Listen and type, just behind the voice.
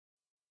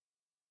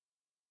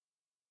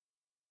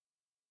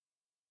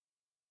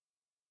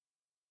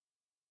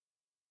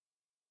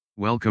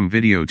Welcome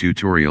video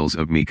tutorials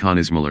of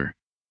mekanizmalar.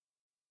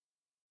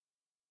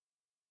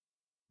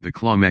 The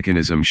claw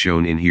mechanism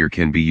shown in here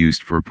can be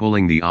used for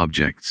pulling the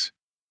objects.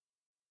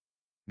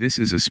 This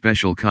is a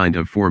special kind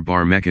of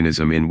 4-bar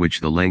mechanism in which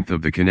the length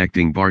of the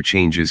connecting bar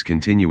changes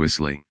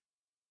continuously.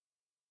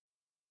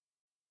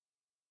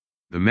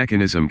 The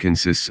mechanism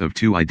consists of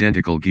 2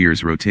 identical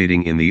gears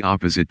rotating in the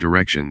opposite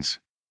directions.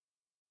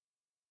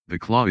 The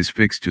claw is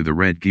fixed to the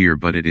red gear,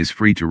 but it is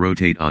free to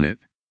rotate on it.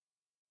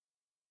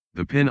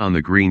 The pin on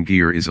the green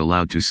gear is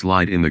allowed to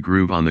slide in the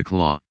groove on the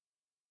claw.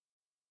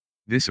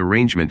 This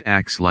arrangement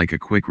acts like a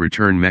quick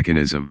return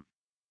mechanism.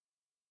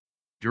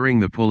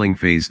 During the pulling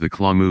phase, the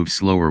claw moves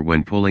slower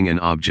when pulling an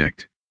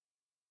object.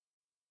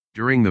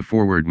 During the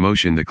forward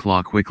motion, the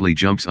claw quickly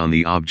jumps on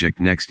the object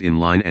next in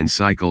line and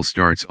cycle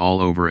starts all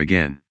over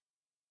again.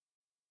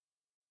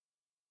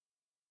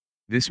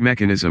 This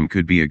mechanism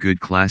could be a good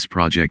class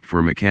project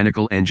for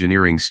mechanical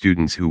engineering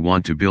students who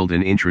want to build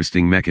an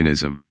interesting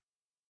mechanism.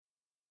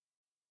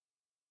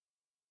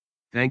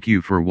 Thank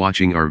you for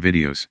watching our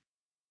videos.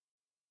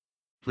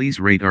 Please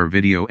rate our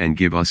video and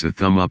give us a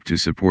thumb up to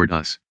support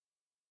us.